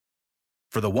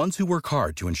For the ones who work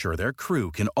hard to ensure their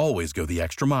crew can always go the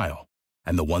extra mile,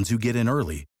 and the ones who get in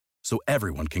early so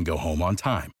everyone can go home on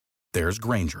time, there's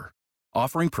Grainger,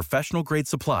 offering professional-grade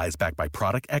supplies backed by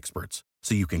product experts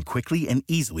so you can quickly and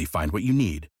easily find what you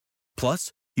need.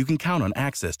 Plus, you can count on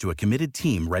access to a committed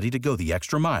team ready to go the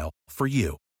extra mile for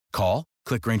you. Call,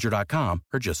 click Grainger.com,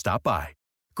 or just stop by.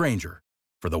 Grainger,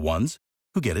 for the ones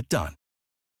who get it done.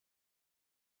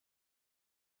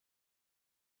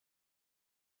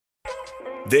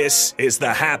 This is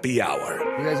the Happy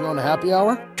Hour. You guys going to happy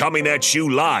hour? Coming at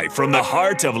you live from the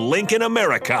heart of Lincoln,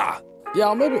 America. Yeah,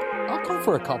 I'll come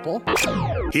for a couple.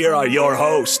 Here are your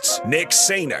hosts, Nick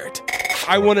Sainert.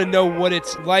 I want to know what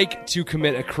it's like to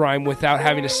commit a crime without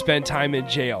having to spend time in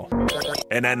jail.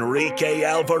 And Enrique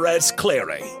Alvarez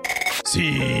Clary.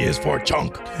 C is for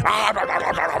chunk.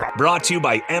 Brought to you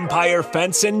by Empire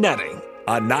Fence and Netting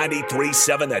on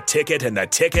 93.7 The Ticket and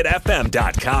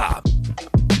theticketfm.com.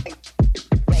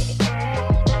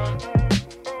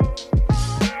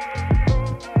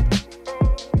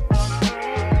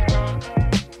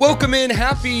 Welcome in.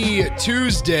 Happy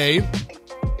Tuesday.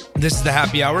 This is the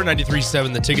Happy Hour,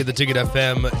 93.7 The Ticket,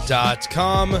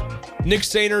 theticketfm.com. Nick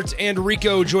Sainert and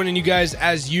Rico joining you guys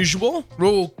as usual.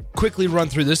 We'll quickly run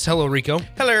through this. Hello, Rico.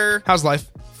 Hello. How's life?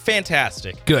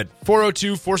 Fantastic. Good.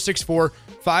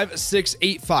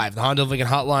 402-464-5685. The Honda Lincoln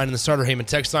hotline and the Starter Heyman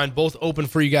text line, both open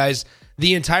for you guys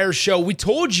the entire show. We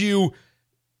told you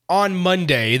on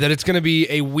Monday that it's going to be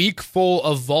a week full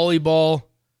of volleyball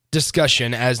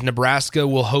discussion as Nebraska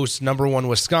will host number one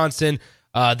Wisconsin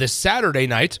this Saturday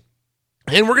night.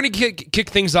 And we're going to kick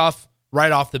things off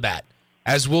right off the bat,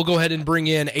 as we'll go ahead and bring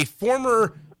in a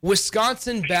former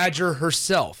Wisconsin Badger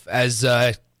herself, as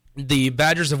the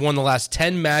Badgers have won the last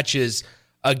 10 matches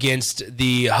against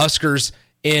the Huskers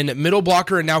in middle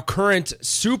blocker and now current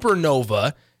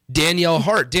Supernova, Danielle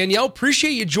Hart. Danielle,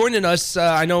 appreciate you joining us.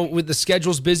 I know with the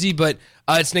schedule's busy, but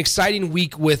it's an exciting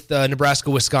week with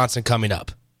Nebraska-Wisconsin coming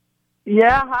up.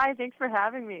 Yeah, hi. Thanks for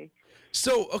having me.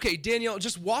 So, okay, Danielle,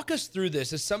 just walk us through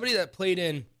this. As somebody that played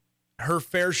in her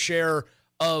fair share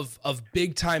of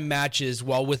big-time matches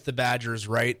while with the Badgers,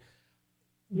 right?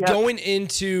 Yep. Going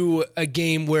into a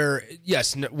game where,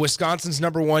 yes, Wisconsin's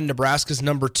number one, Nebraska's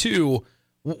number two,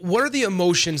 what are the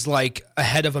emotions like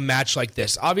ahead of a match like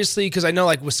this? Obviously, because I know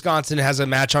like Wisconsin has a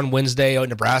match on Wednesday,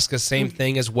 Nebraska, same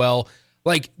thing as well.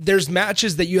 Like, there's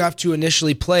matches that you have to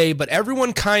initially play, but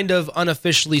everyone kind of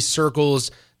unofficially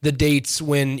circles the dates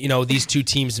when, these two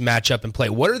teams match up and play.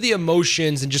 What are the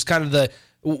emotions and just kind of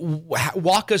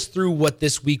walk us through what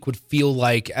this week would feel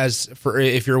like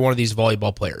if you're one of these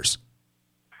volleyball players?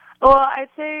 Well, I'd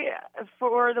say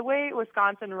for the way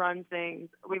Wisconsin runs things,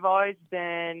 we've always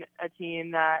been a team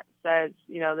that says,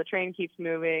 the train keeps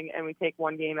moving and we take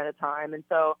one game at a time. And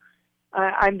so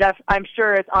I'm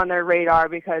sure it's on their radar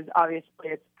because obviously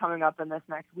it's coming up in this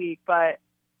next week. But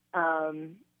I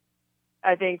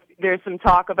think there's some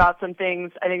talk about some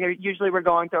things. I think usually we're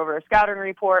going over a scouting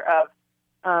report of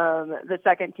the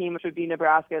second team, which would be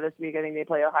Nebraska this week. I think they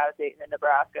play Ohio State and then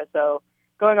Nebraska. So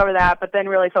going over that, but then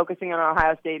really focusing on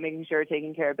Ohio State, making sure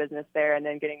taking care of business there, and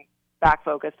then getting back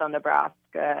focused on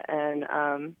Nebraska.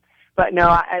 And but no,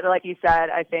 like you said,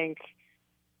 I think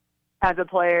as a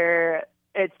player,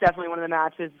 it's definitely one of the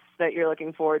matches that you're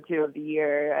looking forward to of the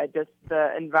year. Just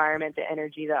the environment, the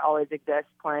energy that always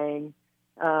exists playing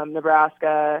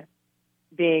Nebraska,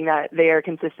 being that they are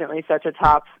consistently such a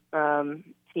top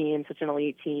team, such an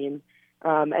elite team.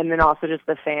 And then also just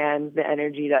the fans, the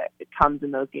energy that comes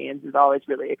in those games is always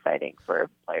really exciting for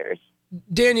players.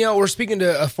 Danielle, we're speaking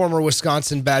to a former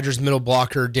Wisconsin Badgers middle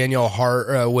blocker, Danielle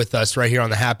Hart, with us right here on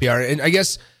the Happy Hour. And I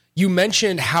guess you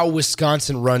mentioned how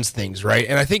Wisconsin runs things, right?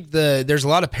 And I think there's a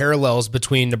lot of parallels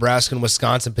between Nebraska and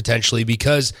Wisconsin potentially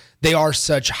because they are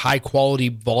such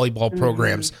high-quality volleyball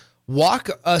programs. Mm-hmm. Walk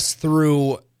us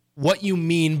through what you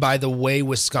mean by the way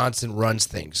Wisconsin runs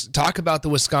things. Talk about the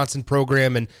Wisconsin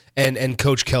program and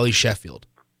Coach Kelly Sheffield.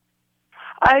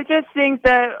 I just think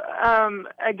that,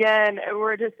 again,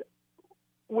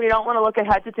 we don't want to look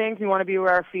ahead to things. We want to be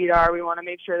where our feet are. We want to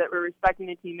make sure that we're respecting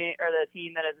the teammate or the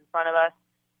team that is in front of us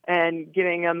and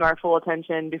giving them our full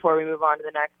attention before we move on to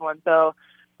the next one. So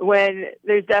when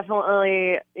there's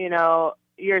definitely,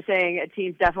 you're saying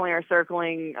teams definitely are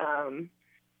circling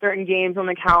certain games on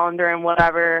the calendar and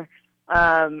whatever.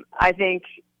 I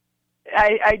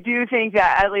do think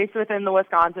that at least within the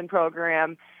Wisconsin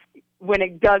program, when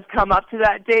it does come up to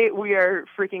that date, we are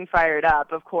freaking fired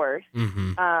up, of course.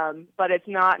 Mm-hmm. But it's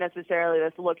not necessarily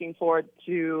this looking forward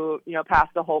to,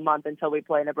 past the whole month until we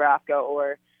play Nebraska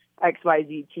or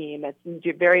XYZ team. It's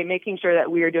making sure that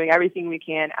we are doing everything we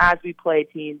can as we play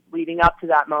teams leading up to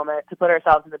that moment to put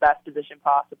ourselves in the best position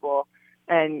possible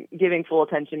and giving full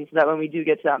attention so that when we do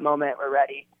get to that moment, we're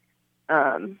ready.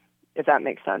 If that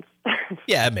makes sense.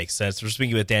 Yeah, it makes sense. We're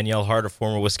speaking with Danielle Hart, a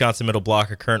former Wisconsin middle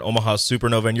blocker, current Omaha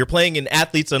Supernova, and you're playing in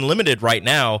Athletes Unlimited right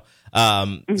now.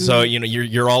 So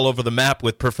you're all over the map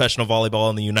with professional volleyball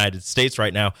in the United States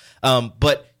right now.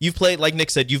 But you've played, like Nick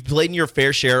said, you've played in your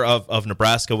fair share of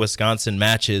Nebraska, Wisconsin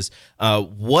matches.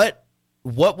 What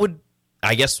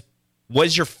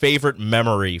is your favorite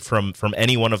memory from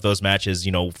any one of those matches?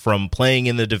 From playing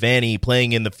in the Devaney,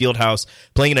 playing in the Fieldhouse,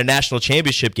 playing in a national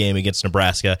championship game against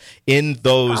Nebraska. In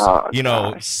those,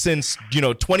 since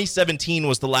 2017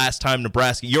 was the last time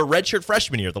Nebraska, your redshirt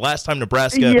freshman year, the last time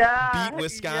Nebraska beat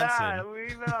Wisconsin. Yeah,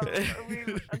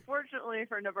 we've unfortunately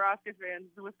for Nebraska fans,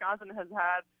 Wisconsin has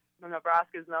had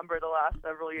Nebraska's number the last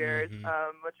several years,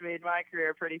 which made my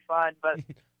career pretty fun, but.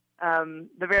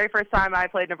 The very first time I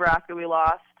played Nebraska, we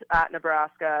lost at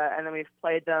Nebraska, and then we've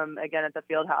played them again at the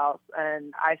Fieldhouse,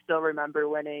 and I still remember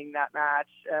winning that match,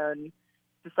 and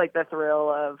just like the thrill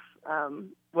of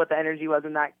what the energy was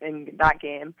in that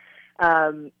game.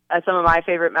 Some of my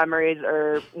favorite memories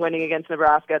are winning against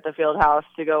Nebraska at the Fieldhouse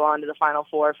to go on to the Final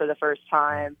Four for the first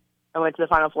time. I went to the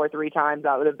Final Four 3 times.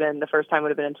 That would have been the first time would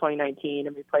have been in 2019,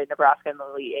 and we played Nebraska in the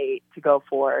Elite Eight to go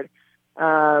forward.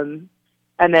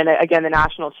 And then again, the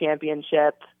national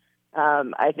championship,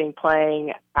 I think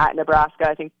playing at Nebraska,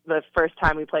 I think the first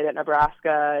time we played at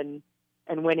Nebraska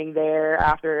and winning there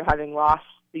after having lost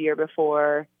the year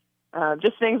before,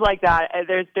 just things like that.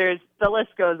 There's the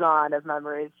list goes on of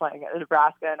memories playing at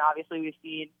Nebraska, and obviously we've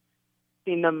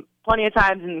seen them plenty of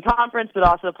times in the conference, but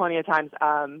also plenty of times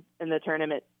in the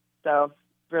tournament. So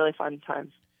really fun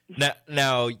times.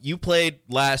 Now, you played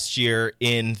last year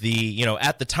in the,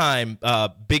 at the time,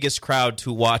 biggest crowd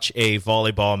to watch a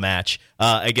volleyball match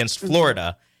against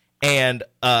Florida. And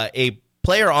a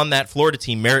player on that Florida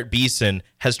team, Merritt Beeson,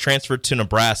 has transferred to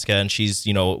Nebraska, and she's,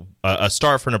 a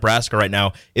star for Nebraska right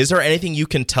now. Is there anything you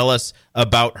can tell us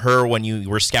about her when you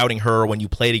were scouting her, when you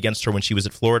played against her when she was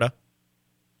at Florida?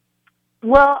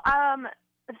 Well,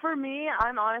 for me,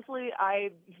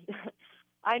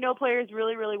 I know players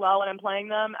really, really well when I'm playing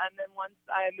them, and then once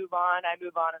I move on,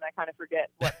 and I kind of forget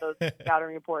what those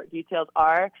scouting report details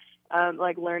are,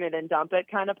 like learn it and dump it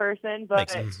kind of person.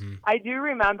 But I do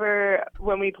remember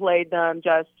when we played them,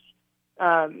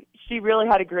 she really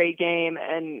had a great game,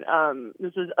 and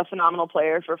this is a phenomenal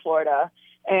player for Florida.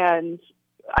 And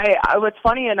what's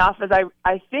funny enough is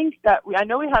I think that I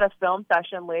know we had a film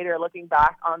session later looking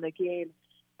back on the game,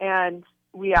 and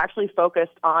we actually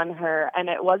focused on her, and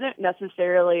it wasn't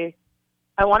necessarily,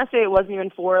 I want to say it wasn't even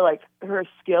for like her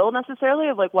skill necessarily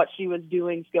of like what she was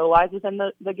doing skill-wise within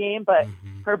the game, but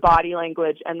her body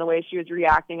language and the way she was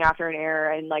reacting after an error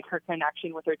and like her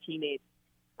connection with her teammates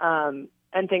and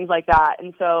things like that.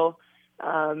 And so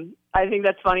I think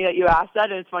that's funny that you asked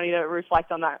that, and it's funny to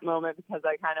reflect on that moment because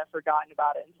I kind of forgotten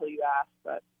about it until you asked,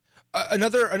 but.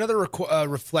 Another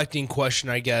reflecting question,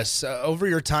 I guess. Over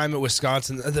your time at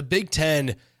Wisconsin, the Big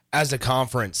Ten as a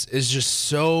conference is just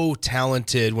so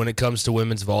talented when it comes to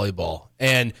women's volleyball,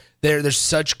 and there's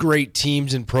such great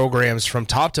teams and programs from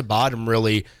top to bottom.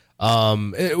 Really,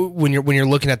 when you're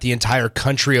looking at the entire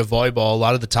country of volleyball, a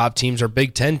lot of the top teams are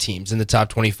Big Ten teams in the top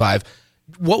 25.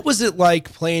 What was it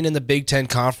like playing in the Big Ten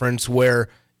conference, where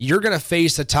you're going to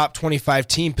face a top 25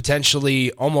 team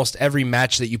potentially almost every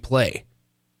match that you play?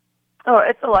 Oh,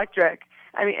 it's electric.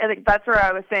 I mean, I think that's where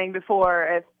I was saying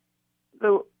before.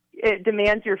 It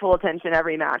demands your full attention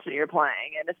every match that you're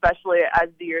playing, and especially as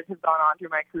the years have gone on through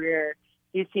my career,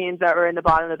 these teams that were in the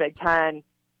bottom of the Big Ten,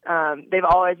 they've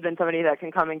always been somebody that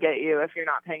can come and get you if you're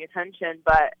not paying attention,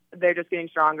 but they're just getting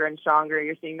stronger and stronger.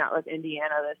 You're seeing that with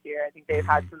Indiana this year. I think they've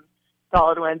had some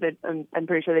solid wins. I'm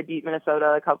pretty sure they beat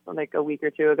Minnesota a week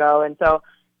or two ago, and so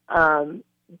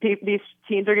these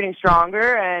teams are getting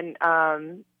stronger,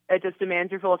 and it just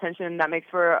demands your full attention, and that makes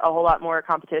for a whole lot more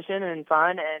competition and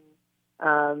fun.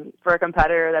 And for a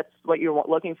competitor, that's what you're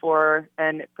looking for,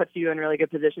 and it puts you in really good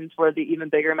positions for the even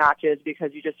bigger matches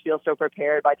because you just feel so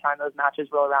prepared by the time those matches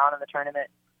roll around in the tournament.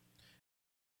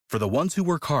 For the ones who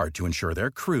work hard to ensure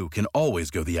their crew can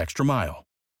always go the extra mile,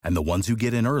 and the ones who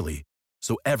get in early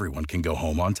so everyone can go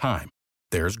home on time,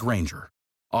 there's Grainger,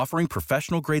 offering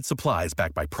professional-grade supplies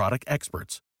backed by product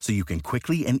experts so you can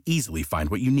quickly and easily find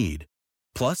what you need.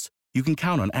 Plus, you can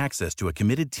count on access to a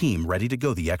committed team ready to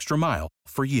go the extra mile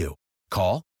for you.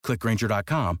 Call, click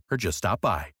Grainger.com, or just stop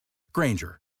by.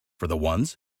 Grainger, for the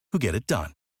ones who get it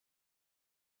done.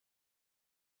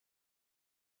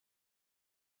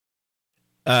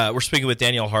 We're speaking with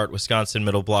Danielle Hart, Wisconsin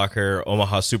middle blocker,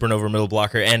 Omaha Supernova middle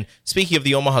blocker. And speaking of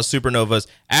the Omaha Supernovas,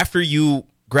 after you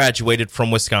graduated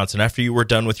from Wisconsin, after you were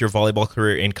done with your volleyball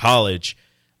career in college,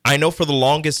 I know for the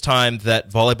longest time that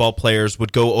volleyball players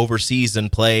would go overseas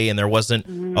and play, and there wasn't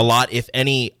a lot, if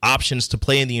any, options to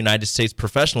play in the United States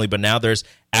professionally. But now there's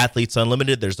Athletes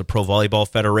Unlimited, there's the Pro Volleyball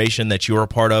Federation that you're a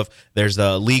part of, there's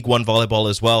the League One Volleyball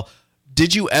as well.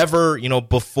 Did you ever,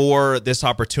 before this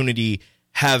opportunity,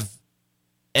 have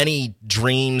any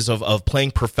dreams of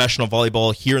playing professional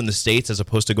volleyball here in the States as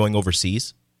opposed to going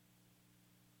overseas?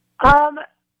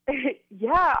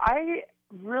 Yeah, I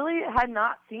really had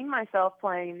not seen myself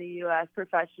playing in the U.S.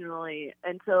 professionally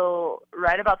until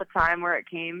right about the time where it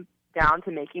came down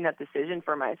to making that decision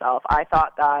for myself. I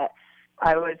thought that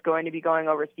I was going to be going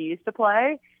overseas to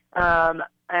play, and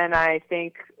I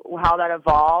think how that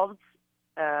evolved,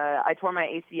 I tore my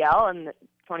ACL in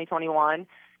 2021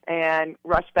 and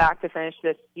rushed back to finish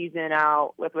this season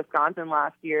out with Wisconsin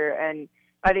last year, and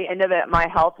by the end of it, my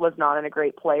health was not in a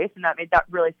great place, and that made that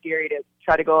really scary to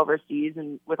try to go overseas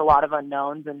and with a lot of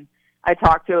unknowns. And I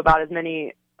talked to about as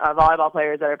many volleyball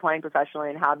players that are playing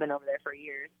professionally and have been over there for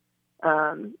years,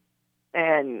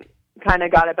 and kind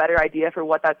of got a better idea for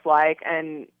what that's like,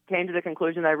 and came to the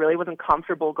conclusion that I really wasn't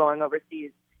comfortable going overseas,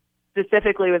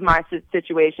 specifically with my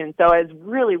situation. So it's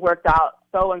really worked out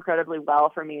so incredibly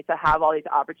well for me to have all these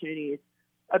opportunities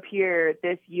appear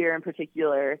this year in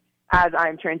particular, as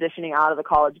I'm transitioning out of the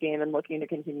college game and looking to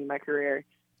continue my career.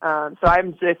 So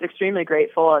I'm just extremely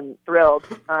grateful and thrilled.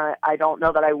 I don't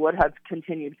know that I would have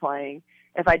continued playing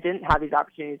if I didn't have these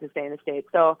opportunities to stay in the States.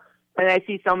 So, and I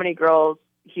see so many girls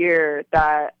here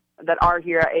that are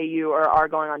here at AU or are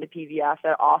going on to PVF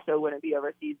that also wouldn't be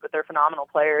overseas, but they're phenomenal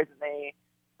players and they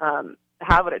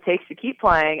have what it takes to keep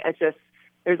playing. It's just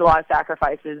there's a lot of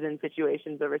sacrifices in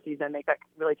situations overseas that make that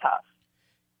really tough.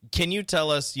 Can you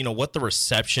tell us, what the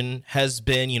reception has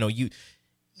been?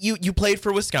 You played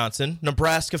for Wisconsin,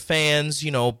 Nebraska fans,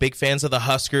 big fans of the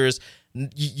Huskers.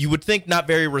 You would think not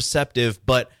very receptive,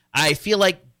 but I feel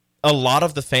like a lot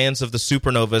of the fans of the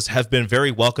Supernovas have been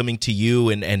very welcoming to you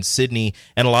and Sydney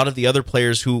and a lot of the other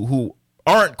players who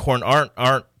aren't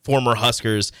former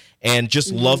Huskers and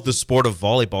just love the sport of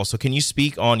volleyball. So can you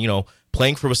speak on,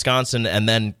 playing for Wisconsin and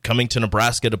then coming to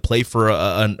Nebraska to play for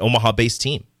an Omaha-based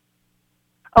team?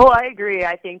 Oh, I agree.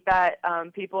 I think that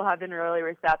people have been really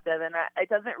receptive, and it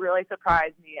doesn't really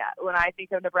surprise me. When I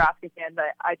think of Nebraska fans,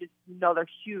 I just know they're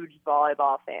huge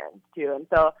volleyball fans, too. And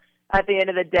so at the end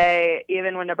of the day,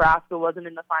 even when Nebraska wasn't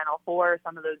in the Final Four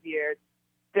some of those years,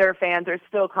 their fans are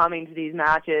still coming to these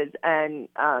matches and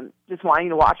just wanting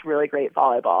to watch really great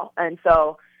volleyball. And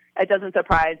so it doesn't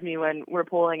surprise me when we're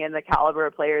pulling in the caliber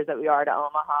of players that we are to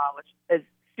Omaha, which is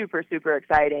super, super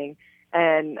exciting.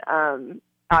 And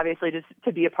obviously, just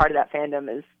to be a part of that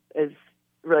fandom is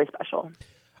really special.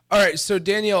 All right, so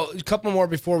Danielle, a couple more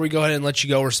before we go ahead and let you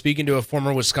go. We're speaking to a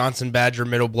former Wisconsin Badger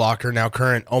middle blocker, now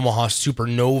current Omaha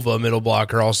Supernova middle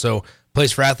blocker, also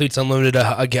plays for Athletes Unlimited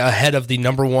ahead of the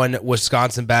number one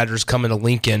Wisconsin Badgers coming to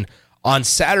Lincoln on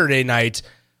Saturday night.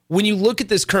 When you look at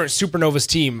this current Supernovas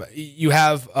team, you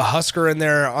have a Husker in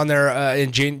there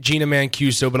in Gina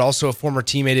Mancuso, but also a former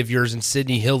teammate of yours in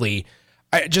Sydney Hilly.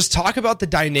 Just talk about the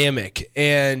dynamic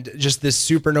and just this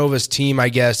Supernovas team, I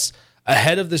guess,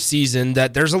 ahead of the season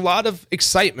that there's a lot of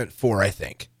excitement for, I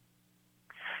think.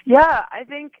 Yeah, I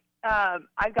think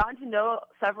I've gotten to know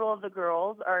several of the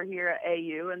girls are here at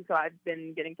AU, and so I've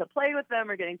been getting to play with them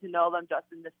or getting to know them just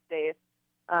in this space.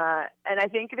 And I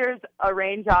think there's a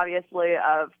range, obviously,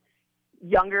 of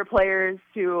younger players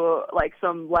to like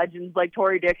some legends like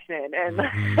Tori Dixon and,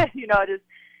 just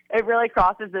it really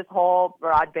crosses this whole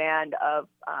broad band of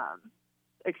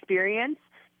experience.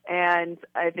 And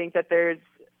I think that there's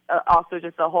also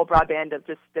just a whole broad band of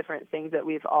just different things that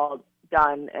we've all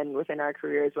done and within our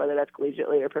careers, whether that's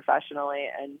collegiately or professionally.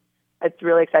 And it's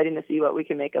really exciting to see what we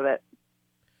can make of it.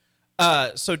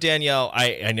 So Danielle,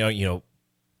 I know,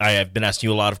 I have been asking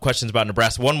you a lot of questions about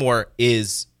Nebraska. One more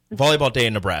is Volleyball Day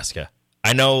in Nebraska.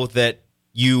 I know that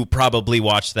you probably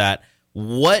watched that.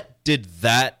 What did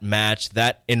that match,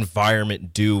 that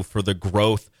environment do for the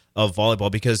growth of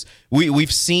volleyball? Because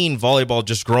we've seen volleyball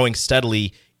just growing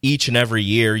steadily each and every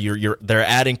year. They're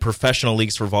adding professional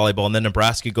leagues for volleyball, and then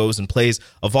Nebraska goes and plays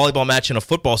a volleyball match in a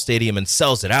football stadium and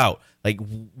sells it out. Like,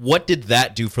 what did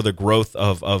that do for the growth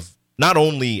of not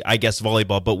only, I guess,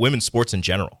 volleyball, but women's sports in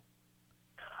general?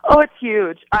 Oh, it's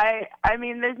huge. I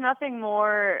mean, there's nothing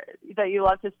more that you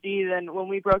love to see than when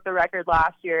we broke the record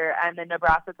last year and then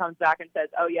Nebraska comes back and says,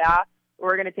 oh, yeah,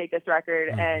 we're going to take this record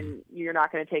and you're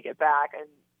not going to take it back and,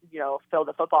 fill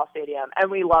the football stadium. And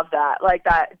we love that. Like,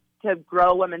 that to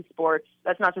grow women's sports.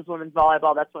 That's not just women's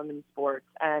volleyball, that's women's sports.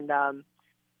 And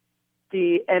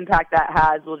the impact that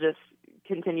has will just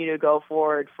continue to go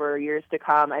forward for years to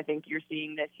come. I think you're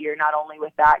seeing this year, not only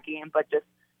with that game, but just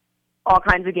all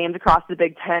kinds of games across the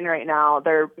Big Ten right now.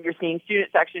 You're seeing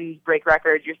student sections break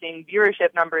records. You're seeing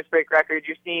viewership numbers break records.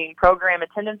 You're seeing program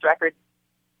attendance records.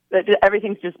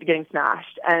 Everything's just getting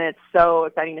smashed, and it's so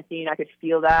exciting to see. And I could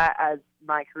feel that as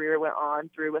my career went on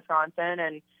through Wisconsin.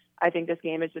 And I think this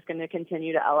game is just going to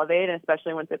continue to elevate, and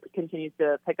especially once it continues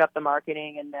to pick up the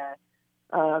marketing and the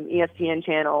ESPN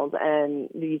channels and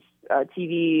these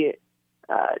TV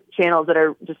channels that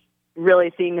are just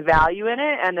really seeing the value in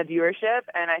it and the viewership.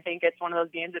 And I think it's one of those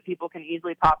games that people can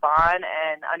easily pop on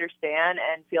and understand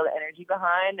and feel the energy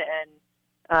behind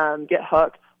and get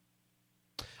hooked.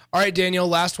 All right, Danielle,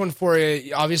 last one for you.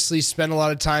 You obviously spent a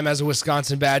lot of time as a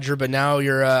Wisconsin Badger, but now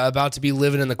you're about to be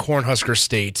living in the Cornhusker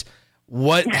State.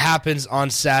 What happens on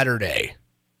Saturday?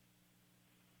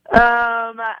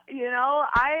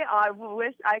 I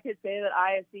wish I could say that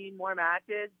I have seen more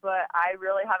matches, but I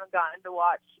really haven't gotten to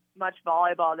watch much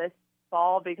volleyball this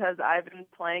fall because I've been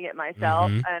playing it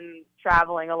myself and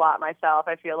traveling a lot myself.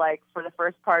 I feel like for the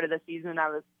first part of the season, I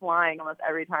was flying almost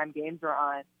every time games were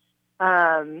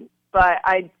on. But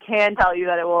I can tell you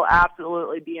that it will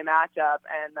absolutely be a matchup,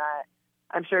 and that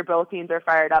I'm sure both teams are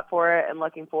fired up for it and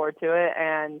looking forward to it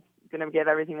and going to give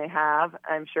everything they have.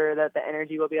 I'm sure that the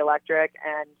energy will be electric,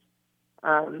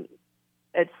 and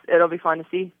it'll be fun to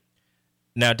see.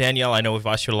 Now, Danielle, I know we've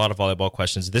asked you a lot of volleyball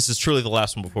questions. This is truly the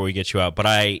last one before we get you out, but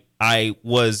I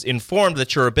was informed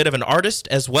that you're a bit of an artist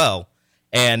as well.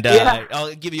 And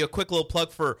I'll give you a quick little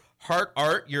plug for Hart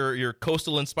Art, your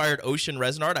coastal-inspired ocean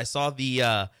resin art. I saw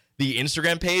the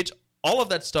Instagram page. All of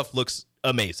that stuff looks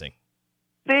amazing.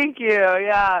 Thank you.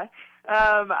 Yeah.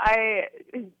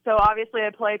 So obviously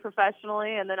I play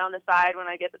professionally, and then on the side, when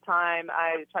I get the time,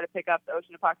 I try to pick up the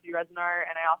ocean epoxy resin art,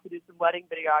 and I also do some wedding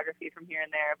videography from here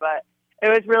and there. But it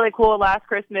was really cool. Last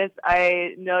Christmas,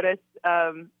 I noticed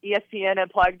ESPN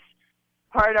had plugged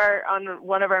Hard Art on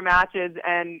one of our matches,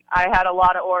 and I had a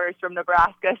lot of orders from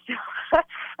Nebraska. So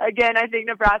again, I think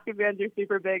Nebraska fans are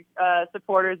super big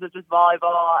supporters of just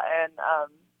volleyball and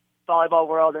volleyball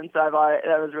world, and so I thought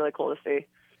that was really cool to see.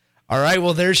 All right,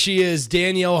 well, there she is,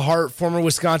 Danielle Hart, former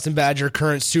Wisconsin Badger,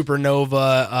 current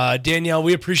Supernova. Danielle,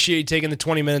 we appreciate you taking the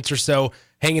 20 minutes or so,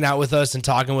 hanging out with us and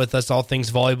talking with us all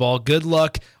things volleyball. Good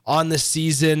luck on the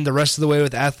season, the rest of the way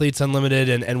with Athletes Unlimited,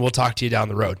 and we'll talk to you down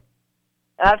the road.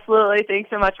 Absolutely. Thanks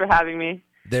so much for having me.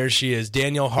 There she is,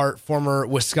 Danielle Hart, former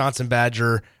Wisconsin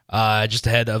Badger, just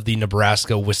ahead of the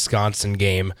Nebraska-Wisconsin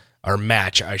game, or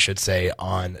match, I should say,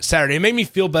 on Saturday. It made me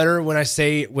feel better when I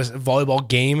say volleyball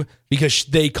game because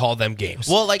they call them games.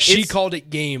 Well, like she called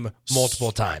it game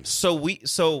multiple times. So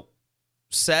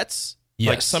sets, yes.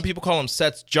 Like some people call them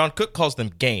sets. John Cook calls them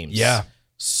games. Yeah.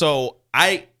 So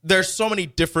there's so many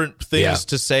different things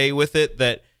to say with it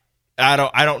that I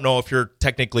don't know if you're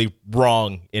technically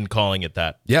wrong in calling it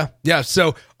that. Yeah.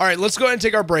 So, all right, let's go ahead and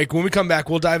take our break. When we come back,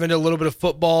 we'll dive into a little bit of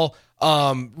football.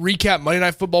 Recap Monday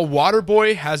Night Football.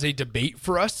 Waterboy has a debate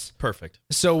for us. Perfect.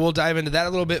 So we'll dive into that a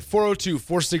little bit.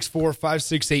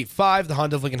 402-464-5685, the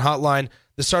Honda of Lincoln hotline.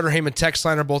 The Starter Heyman text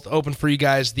line are both open for you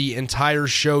guys the entire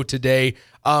show today.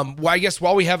 I guess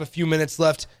while we have a few minutes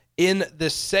left in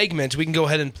this segment, we can go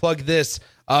ahead and plug this.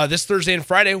 This Thursday and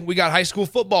Friday, we got high school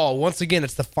football. Once again,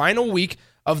 it's the final week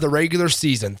of the regular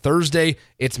season. Thursday,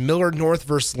 it's Millard North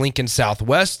versus Lincoln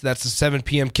Southwest. That's a 7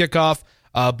 p.m. kickoff.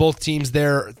 Both teams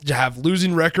there have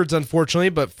losing records, unfortunately,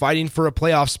 but fighting for a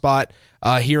playoff spot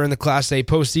here in the Class A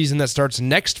postseason that starts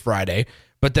next Friday.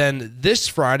 But then this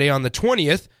Friday on the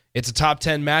 20th, it's a top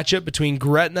 10 matchup between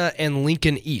Gretna and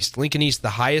Lincoln East. Lincoln East, the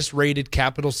highest-rated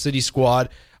Capital City squad.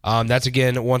 That's,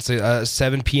 again, once a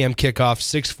 7 p.m. kickoff,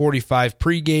 6:45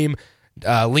 pregame.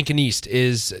 Lincoln East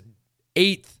is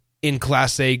 8th in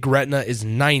Class A. Gretna is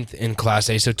 9th in Class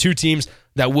A. So two teams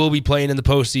that will be playing in the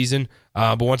postseason.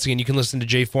 But once again, you can listen to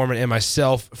Jay Foreman and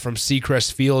myself from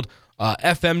Seacrest Field,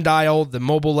 FM dial, the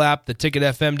mobile app, the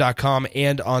ticketfm.com,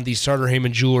 and on the Starter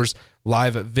Heyman Jewelers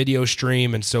live video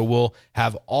stream. And so we'll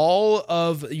have all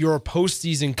of your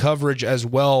postseason coverage as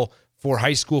well for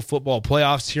high school football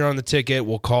playoffs here on the ticket.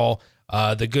 We'll call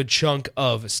the good chunk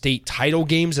of state title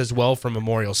games as well from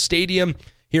Memorial Stadium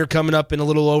here coming up in a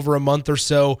little over a month or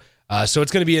so. So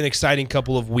it's going to be an exciting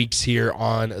couple of weeks here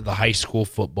on the high school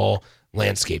football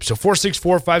landscape. So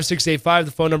 464-5685,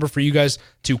 the phone number for you guys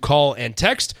to call and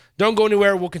text. Don't go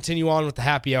anywhere. We'll continue on with the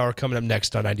happy hour coming up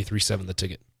next on 93.7 The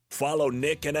Ticket. Follow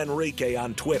Nick and Enrique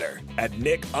on Twitter at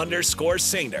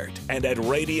Nick_Sainert and at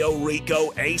Radio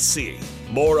Rico AC.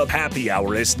 More of Happy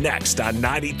Hour is next on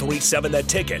 93.7 The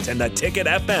Ticket and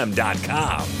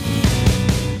theticketfm.com.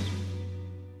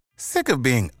 Sick of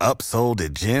being upsold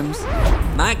at gyms?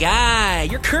 My guy,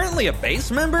 you're currently a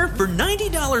base member? For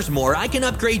 $90 more, I can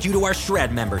upgrade you to our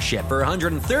Shred membership. For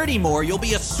 $130 more, you'll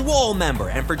be a Swole member.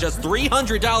 And for just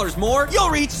 $300 more, you'll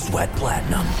reach Sweat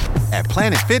Platinum. At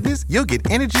Planet Fitness, you'll get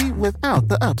energy without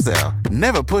the upsell.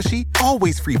 Never pushy,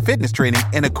 always free fitness training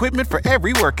and equipment for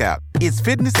every workout. It's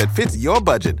fitness that fits your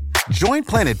budget. Join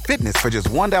Planet Fitness for just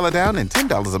 $1 down and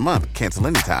 $10 a month. Cancel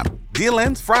anytime. Deal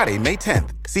ends Friday, May 10th.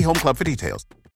 See Home Club for details.